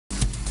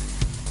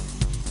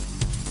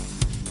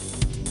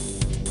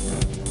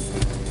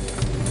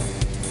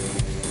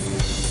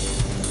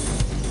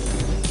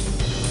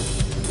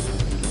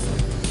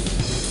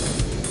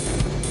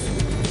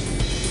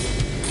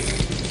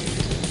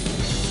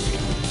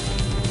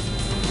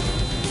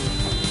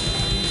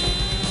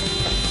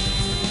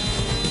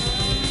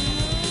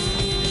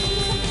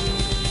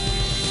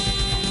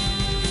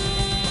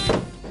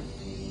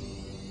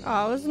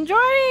I was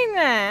enjoying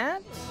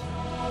that.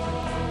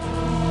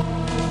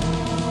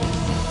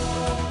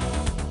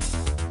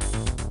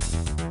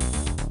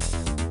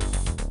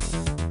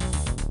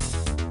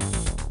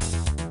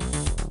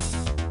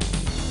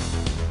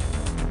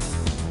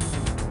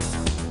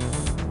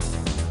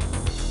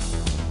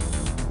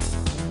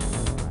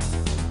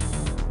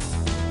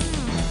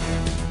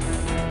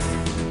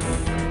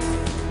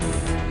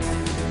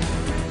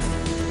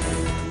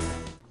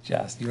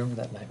 Jess, do you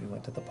remember that night we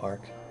went to the park?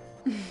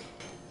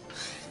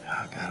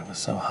 Oh God, it was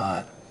so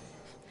hot.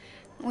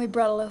 We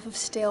brought a loaf of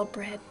stale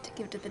bread to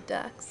give to the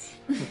ducks.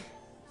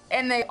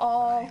 And they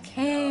all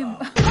came.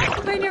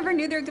 I never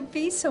knew there could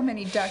be so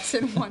many ducks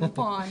in one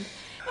pond.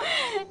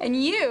 And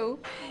you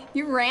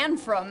ran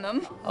from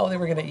them. Oh, they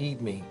were gonna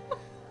eat me.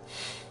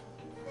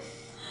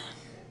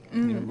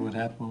 You remember what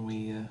happened when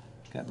we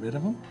got rid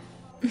of them?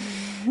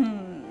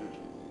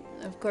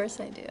 Of course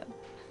I do.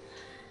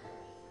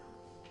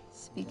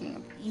 Speaking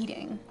of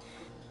eating,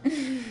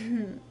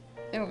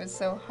 it was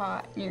so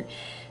hot. Your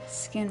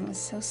skin was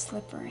so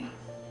slippery.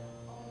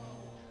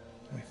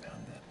 We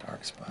found that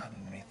dark spot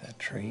underneath that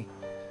tree.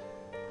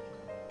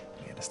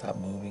 We had to stop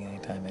moving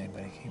anytime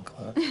anybody came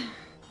close.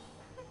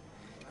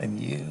 And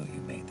you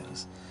made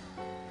those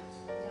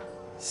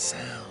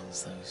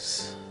sounds,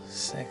 those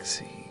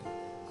sexy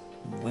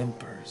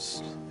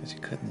whimpers, because you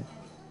couldn't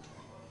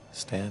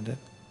stand it.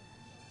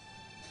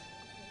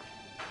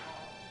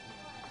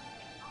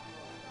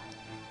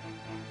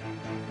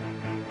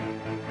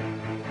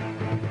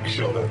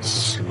 Kill that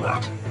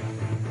slut.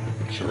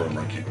 Kill her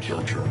like you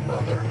killed your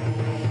mother.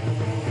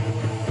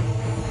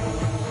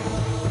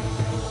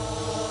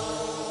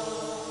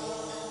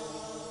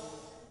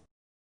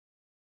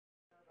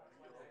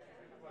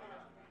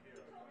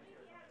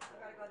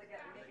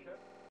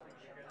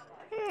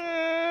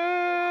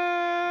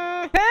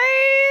 Hey,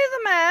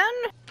 the man.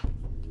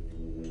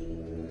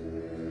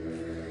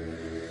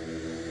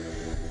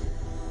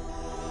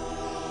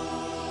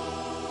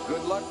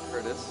 Good luck,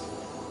 Curtis.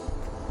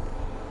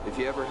 If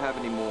you ever have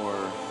any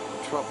more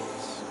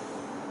troubles,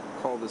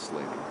 call this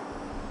lady.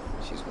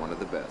 She's one of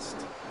the best.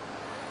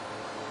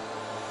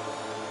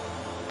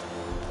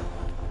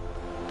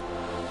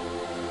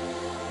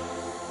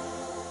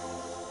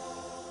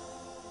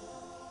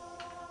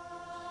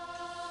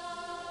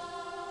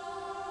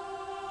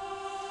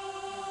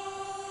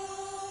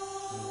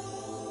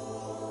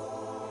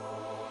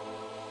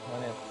 Come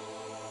on in.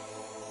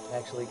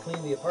 Actually,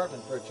 clean the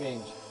apartment for a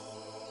change.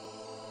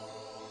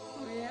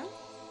 Oh, yeah?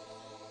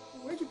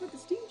 Where'd you put the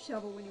steam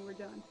shovel when you were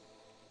done?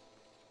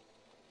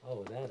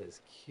 Oh, that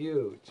is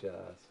cute,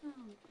 Jess.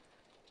 Oh,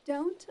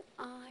 don't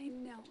I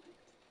know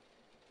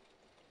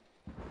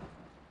it?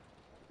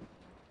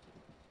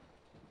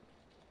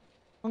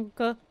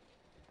 Monka.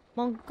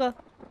 Monka.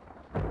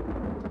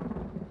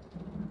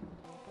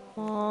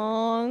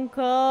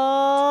 Monka.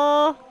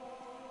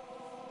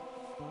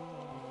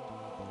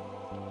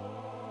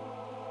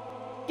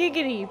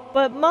 Giggity,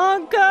 but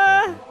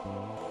Monka.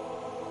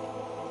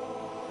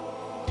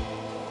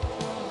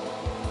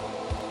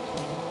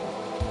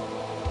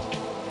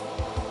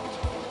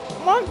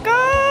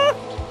 Monka!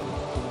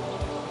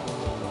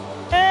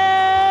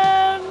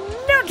 And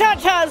no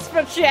tatas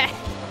for Jack!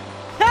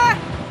 Ha!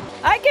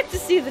 I get to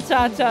see the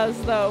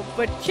tatas though,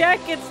 but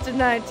Jack gets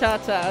denied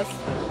tatas.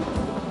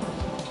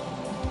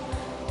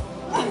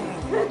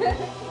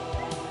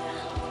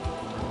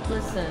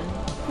 Listen,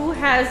 who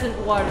hasn't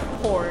watched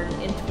porn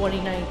in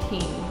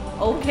 2019?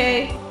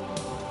 Okay?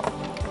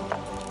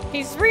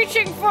 He's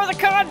reaching for the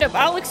condom.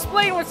 I'll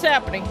explain what's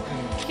happening.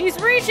 He's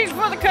reaching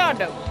for the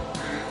condom.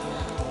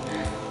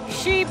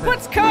 She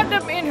puts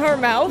condom in her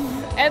mouth,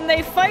 and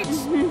they fight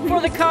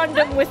for the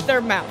condom with their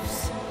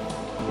mouths.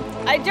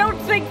 I don't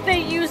think they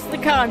use the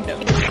condom.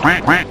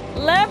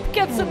 Lamp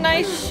gets a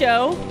nice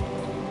show.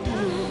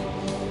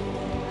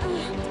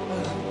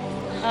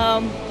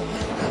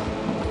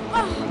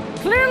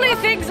 Clearly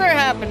things are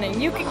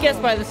happening. You can guess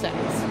by the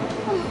sounds.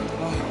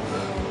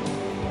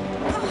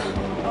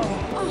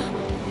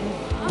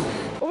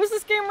 What was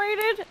this game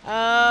rated?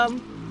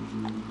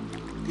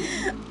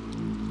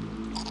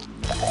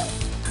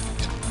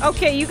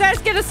 Okay, you guys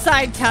get a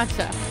side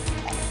tata.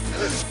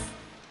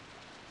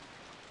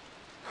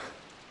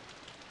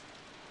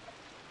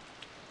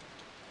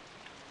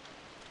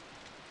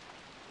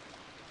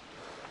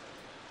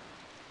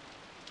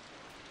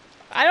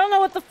 I don't know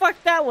what the fuck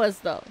that was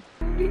though.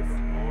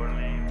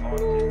 Morley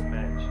Haunted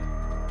Mansion.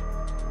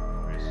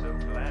 We're so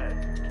glad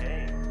you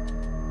came.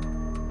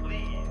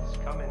 Please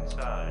come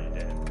inside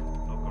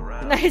and look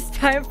around. Nice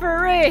time for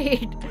a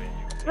raid.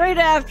 Right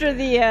after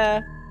the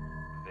Then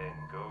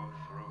go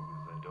through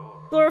the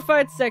door.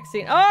 glorified sex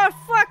scene. Oh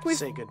fuck, we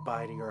Say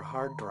goodbye to your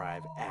hard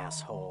drive,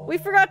 asshole. we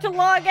forgot to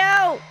log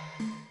out.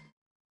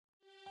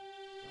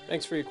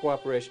 Thanks for your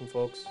cooperation,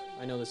 folks.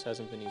 I know this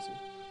hasn't been easy.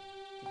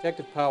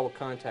 Detective Powell will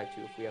contact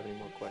you if we have any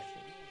more questions.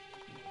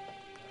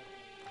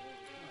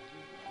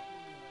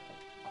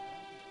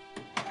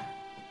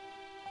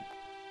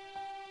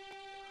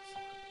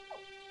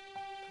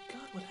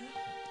 God, what happened?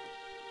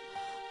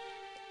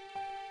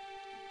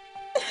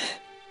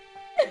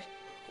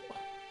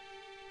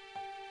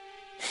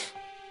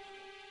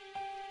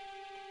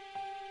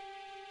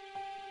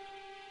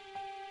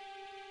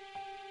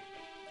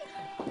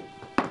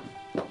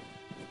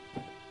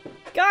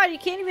 God, you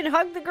can't even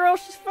hug the girl.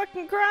 She's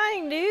fucking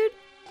crying, dude.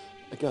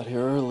 I got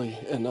here early,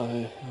 and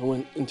I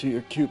went into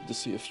your cube to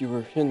see if you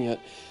were in yet.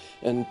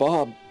 And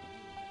Bob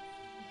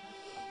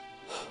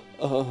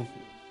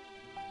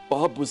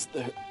was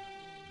there.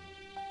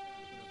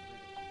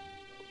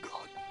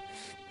 God.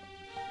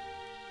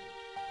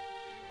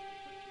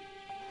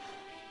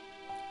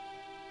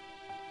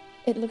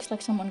 It looks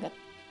like someone got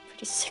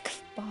pretty sick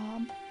of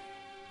Bob.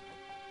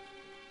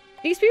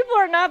 These people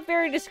are not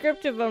very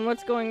descriptive on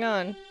what's going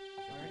on.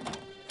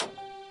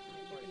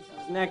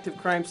 It's an active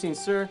crime scene,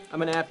 sir. I'm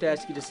gonna have to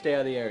ask you to stay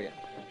out of the area.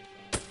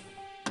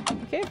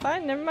 Okay,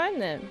 fine. Never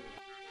mind then.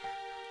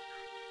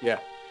 Yeah.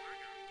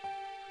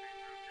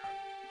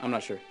 I'm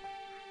not sure.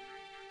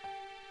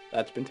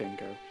 That's been taken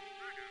care of.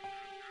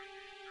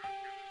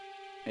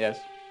 Yes.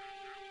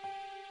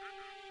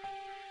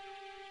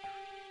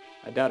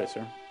 I doubt it,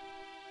 sir.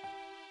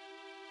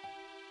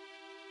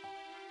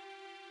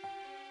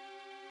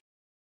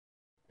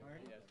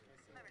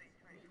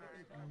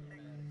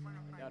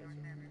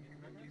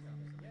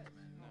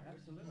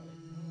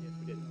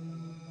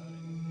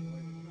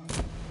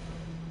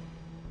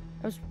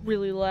 That was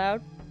really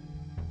loud.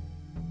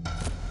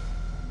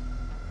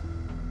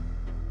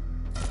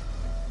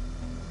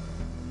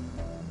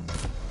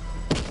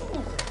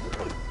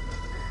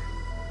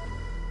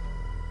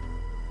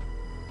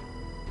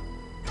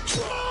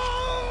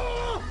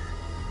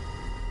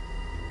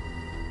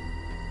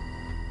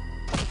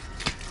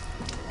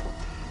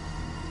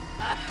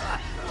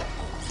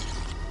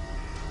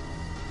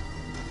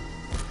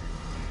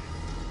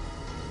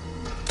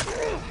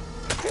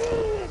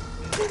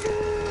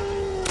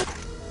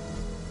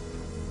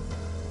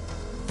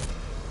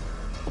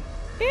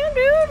 Damn,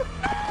 dude!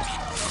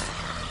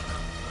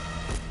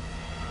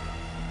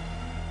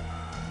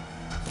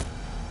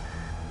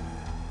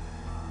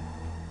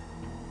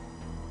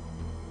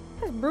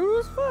 That's brutal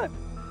as fuck.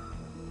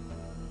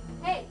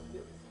 Hey!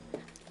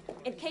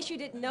 In case you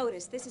didn't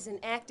notice, this is an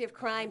active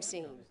crime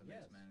scene.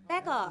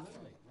 Back off.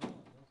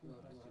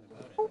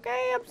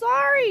 Okay, I'm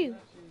sorry.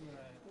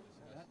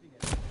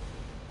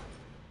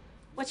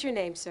 What's your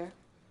name, sir?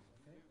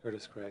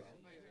 Curtis Craig.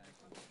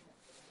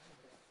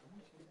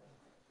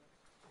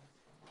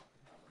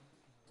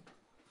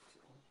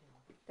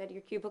 That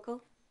your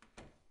cubicle?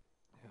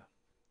 Yeah.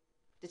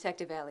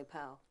 Detective Allie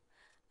Powell.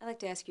 I'd like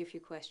to ask you a few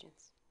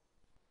questions.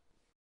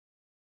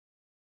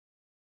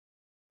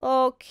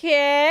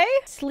 Okay.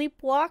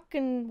 Sleepwalk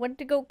and went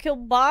to go kill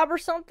Bob or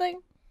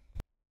something?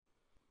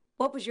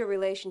 What was your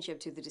relationship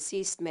to the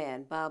deceased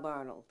man, Bob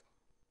Arnold?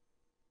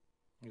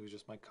 He was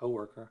just my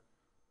coworker.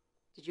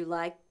 Did you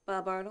like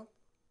Bob Arnold?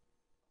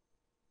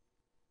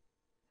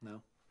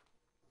 No.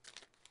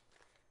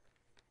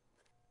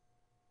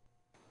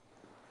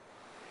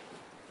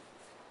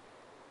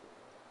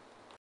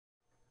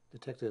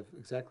 Detective,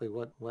 exactly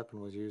what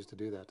weapon was used to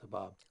do that to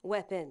Bob?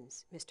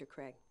 Weapons, Mr.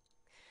 Craig.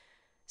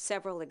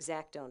 Several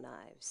X-Acto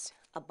knives,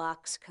 a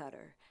box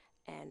cutter,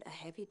 and a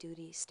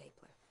heavy-duty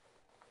stapler.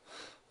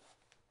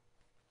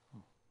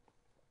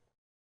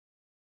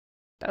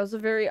 That was a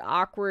very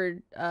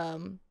awkward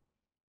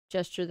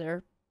gesture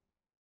there,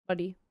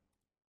 buddy.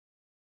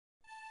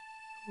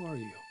 Who are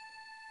you?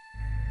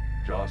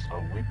 Just a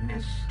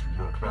witness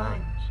to your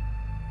crimes.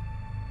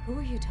 Who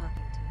are you talking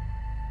to?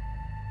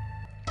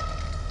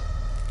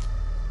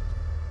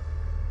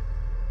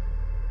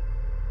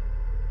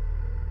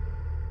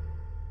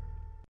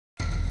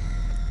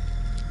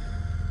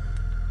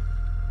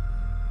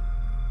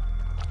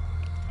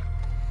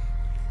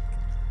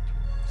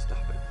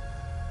 Stop it.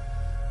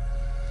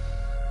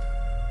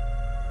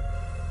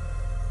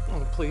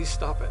 Oh, please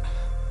stop it.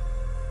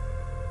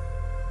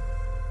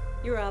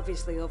 You're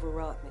obviously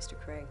overwrought, Mr.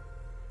 Craig.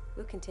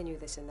 We'll continue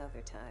this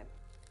another time.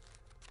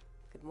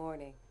 Good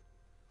morning.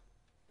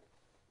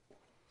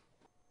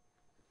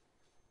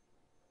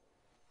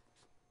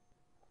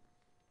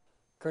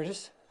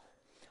 Curtis,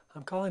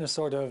 I'm calling a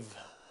sort of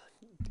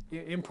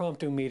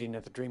impromptu meeting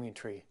at the Dreaming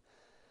Tree.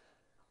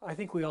 I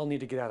think we all need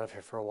to get out of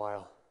here for a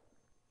while.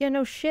 Yeah,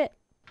 no shit.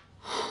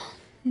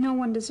 No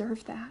one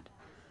deserved that.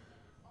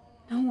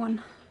 No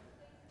one.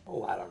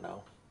 Oh, I don't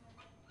know.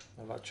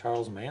 What about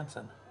Charles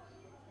Manson?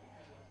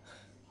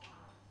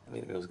 I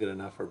mean, if it was good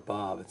enough for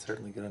Bob, it's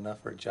certainly good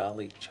enough for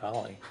Jolly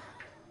Charlie.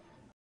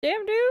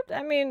 Damn, dude.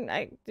 I mean,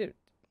 dude.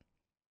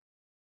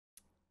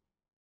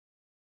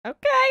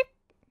 Okay.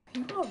 Are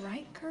you all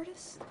right,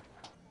 Curtis?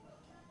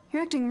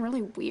 You're acting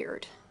really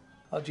weird.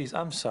 Oh, geez,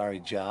 I'm sorry,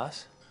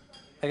 Joss.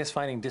 I guess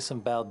finding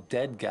disemboweled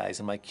dead guys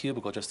in my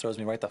cubicle just throws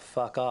me right the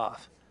fuck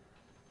off.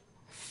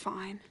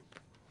 Fine.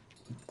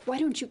 Why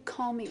don't you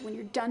call me when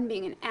you're done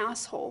being an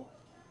asshole?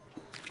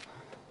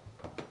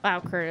 Wow,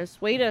 Curtis.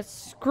 Way to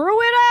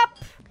screw it up!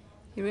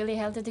 You really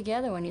held it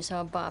together when you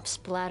saw Bob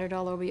splattered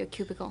all over your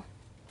cubicle.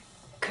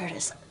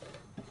 Curtis,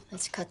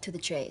 let's cut to the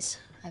chase.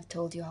 I've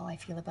told you how I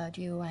feel about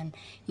you, and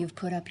you've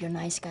put up your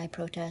nice guy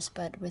protest,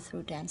 but we're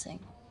through dancing.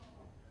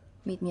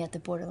 Meet me at the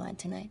Borderline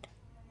tonight.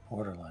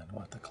 Borderline?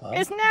 What, the club?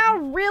 Is now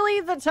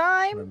really the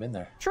time? Never been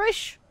there.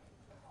 Trish?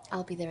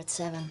 I'll be there at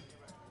 7.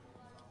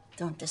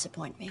 Don't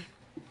disappoint me.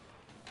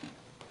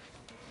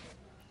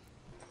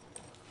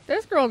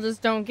 This girl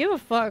just don't give a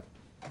fuck.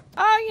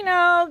 Oh, you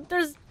know,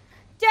 there's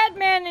dead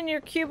man in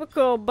your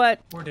cubicle, but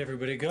Where'd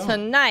everybody go?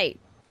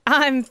 tonight,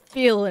 I'm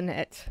feeling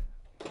it.